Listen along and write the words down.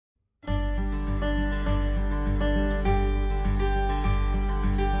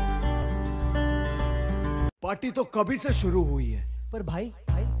Party तो कभी से शुरू हुई है। पर भाई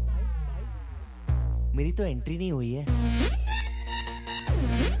मेरी तो एंट्री नहीं हुई है।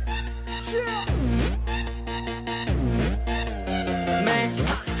 मैं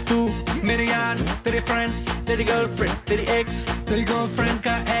तू मेरे यार तेरे फ्रेंड्स तेरी गर्लफ्रेंड तेरी एक्स तेरी गर्लफ्रेंड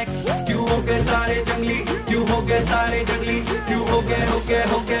का एक्स क्यों हो गए सारे जंगली क्यों हो गए सारे जंगली क्यों हो गए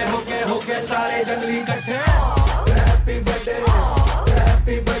सारे जंगली इकट्ठे। Happy birthday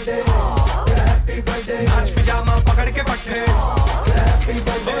happy birthday happy birthday नाच पिजामा पकड़ के पट्टे। हैप्पी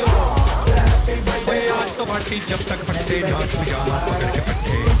बर्थडे आज तो पार्टी जब तक फटते नाच पिजामा पकड़ के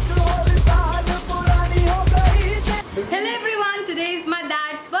पट्टे। Hello everyone, today is my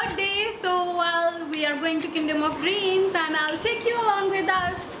dad's birthday, so we are going to Kingdom of Dreams and I'll take you along with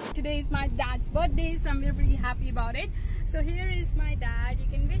us. Today is my dad's birthday, so I'm very happy about it. So here is my dad, you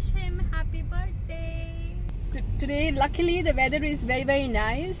can wish him happy birthday. Today luckily the weather is very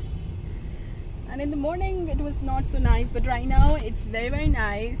nice, and in the morning it was not so nice, but right now it's very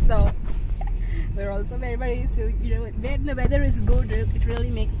nice. So we're also very so you know, when the weather is good it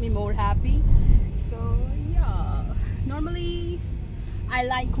really makes me more happy. So yeah, normally I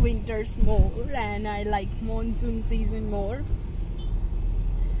like winters more and I like monsoon season more.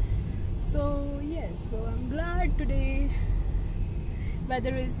 So yes, so I'm glad today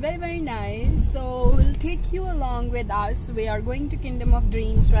weather is very nice. So we'll take you along with us. We are going to Kingdom of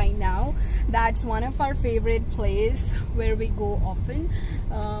Dreams right now. That's one of our favorite place where we go often,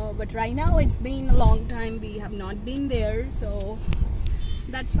 but right now it's been a long time we have not been there, so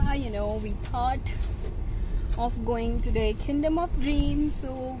that's why, you know, we thought of going today Kingdom of Dreams.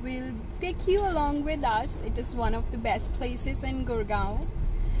 So we'll take you along with us. It is one of the best places in Gurgaon.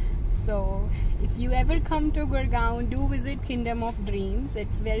 So if you ever come to Gurgaon, do visit Kingdom of Dreams.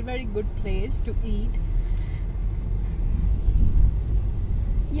 It's very good place to eat.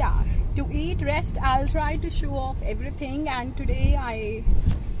 Yeah, to eat, rest, I'll try to show off everything. And today I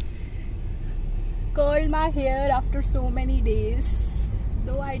curled my hair after so many days,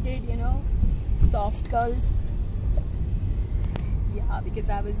 though I did, you know, soft curls. Yeah, because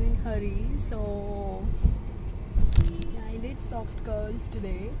I was in hurry, so yeah, I did soft curls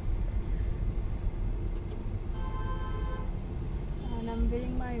today. And I'm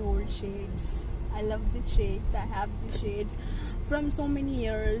wearing my old shades. I love the shades. I have the shades from so many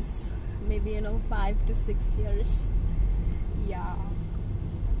years, maybe, you know, 5 to 6 years. Yeah.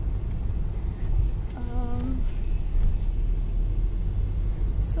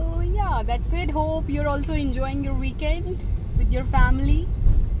 So yeah, that's it. Hope you're also enjoying your weekend with your family,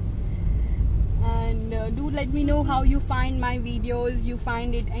 and do let me know how you find my videos. You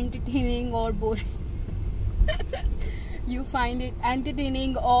find it entertaining or boring? You find it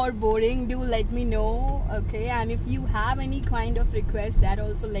entertaining or boring? Do let me know, okay? And if you have any kind of request, that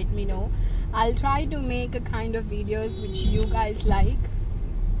also let me know. I'll try to make a kind of videos which you guys like,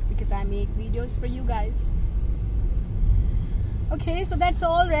 because I make videos for you guys. Okay, so that's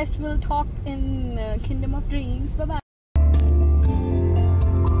all. Rest we'll talk in Kingdom of Dreams. Bye bye.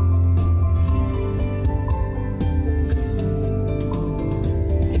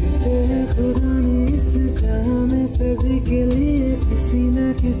 सभी के लिए किसी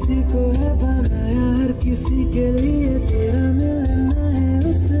न किसी को है बनाया, हर किसी के लिए तेरा मिलना है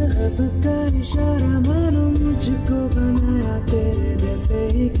उस रब का इशारा, मानो मुझको बनाया तेरे जैसे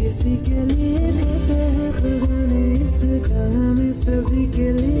ही किसी के लिए। कहते हैं खुदा ने इस जहां में सभी के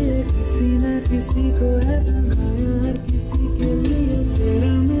लिए किसी न किसी को है बनाया, हर किसी के लिए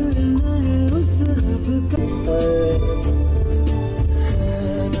तेरा मिलना है उस रब का।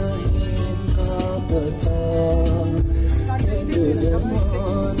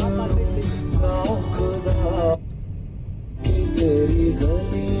 तेरी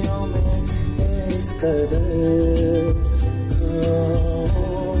गलियों में इस कदर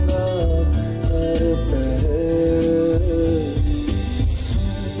होगा हर पहर,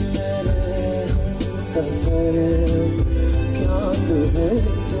 सुन मेरे हम सफर, क्या तुझे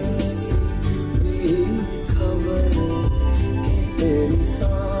इतनी सी भी खबर कि तेरी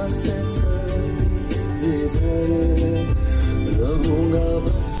सांस चलती जिधर रहूंगा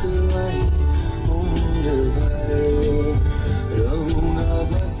बस वहीं उम्र भर।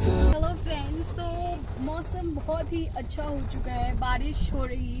 हेलो फ्रेंड्स, तो मौसम बहुत ही अच्छा हो चुका है, बारिश हो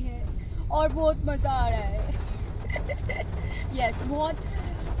रही है और बहुत मज़ा आ रहा है। यस,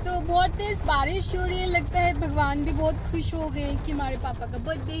 बहुत तेज़ बारिश हो रही है। लगता है भगवान भी बहुत खुश हो गए कि हमारे पापा का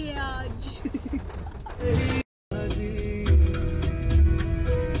बर्थडे है आज।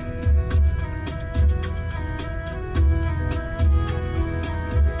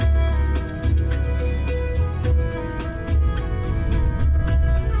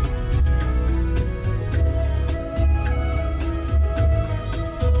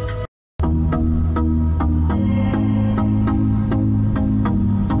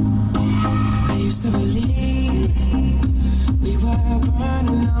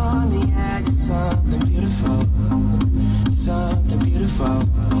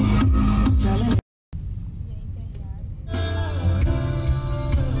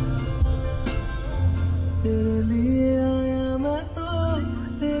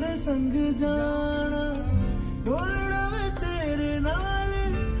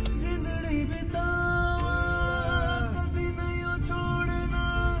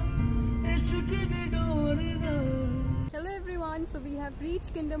 everyone, so we have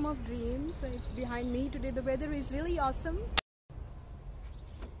reached Kingdom of Dreams. It's behind me today. The weather is really awesome.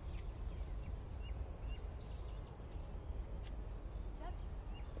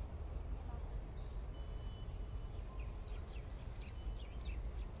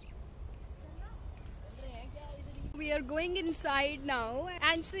 We are going inside now,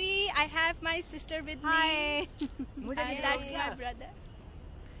 and see, I have my sister with me. And that's my brother.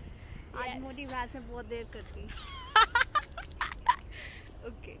 आज मोटी भैंस में बहुत देर करती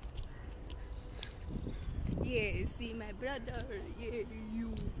Okay. Yeah, see my brother. Yeah, you.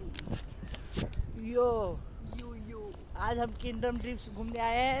 यो आज हम kingdom dreams घूमने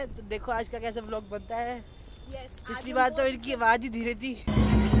आए हैं, तो देखो आज का कैसा व्लॉग बनता है। Yes. पिछली बार तो इनकी आवाज ही धीरे थी।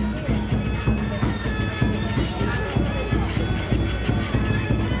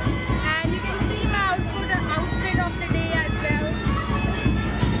 And you can see my outfit of the day as well.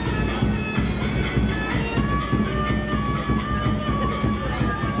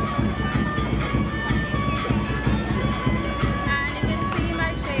 And you can see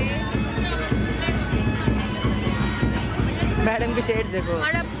my shades. Madam के शेड देखो।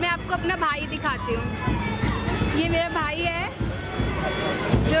 और अब मैं आपको अपना भाई दिखाती हूँ। ये मेरा भाई है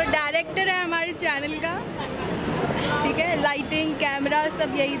जो डायरेक्टर है हमारे चैनल का। ठीक है, लाइटिंग, कैमरा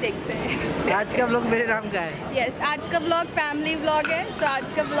सब यही देखते हैं। आज का व्लॉग मेरे नाम का है। यस, आज का व्लॉग फैमिली व्लॉग है। तो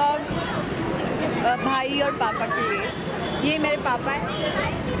आज का व्लॉग भाई और पापा के लिए। ये मेरे पापा है।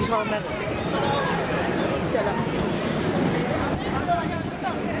 दिखाओ मैं। चलो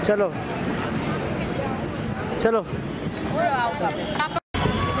चलो चलो चलो आओ पापा।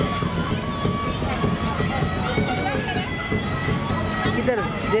 किधर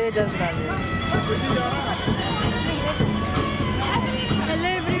दे जल्द। Hello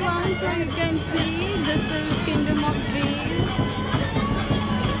everyone, so you can see this is Kingdom of Dreams.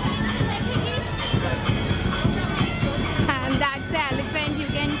 And that's the elephant you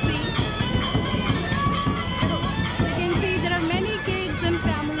can see. So you can see there are many kids and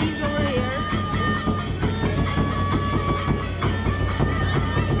families over here.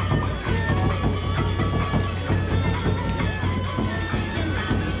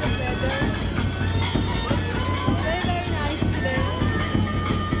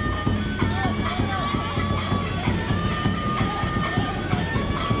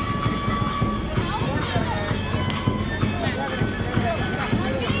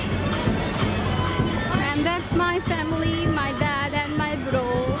 My family, my dad and my bro.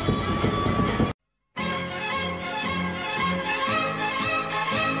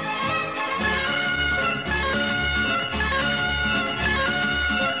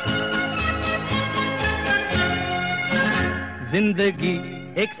 जिंदगी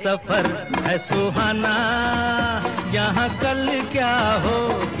एक सफर है सुहाना, यहाँ कल क्या हो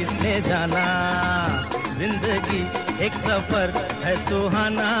किसने जाना। जिंदगी एक सफर है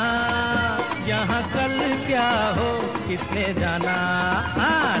सुहाना, यहाँ कल क्या हो किसने जाना।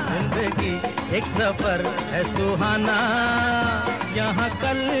 हाँ, जिंदगी एक सफर है सुहाना, यहाँ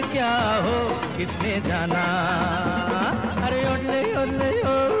कल क्या हो किसने जाना। अरे ओडले ओडले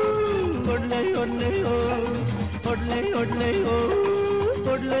ओ, ओडले ओडले ओ, ओडले ओडले ओ,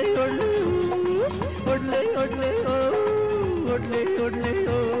 ओडले ओडले ओ, ओडले ओडले ओ, ओडले ओडले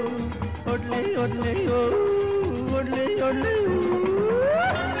ओ, ओडले ओडले ओ, ओडले ओडले ओ।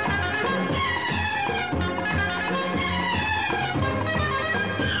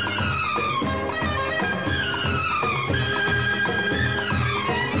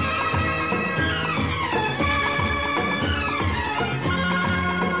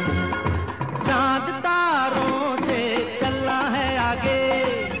 चांद तारों से चलना है आगे,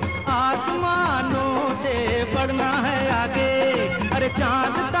 आसमानों से बढ़ना है आगे। अरे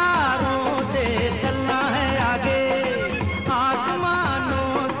चांद तारों से चलना है आगे,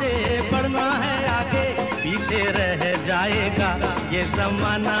 आसमानों से बढ़ना है आगे। पीछे रह जाएगा ये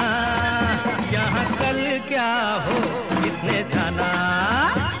जमाना, यहाँ कल क्या हो किसने जाना।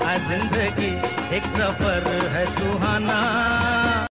 जिंदगी एक सफर है सुहाना,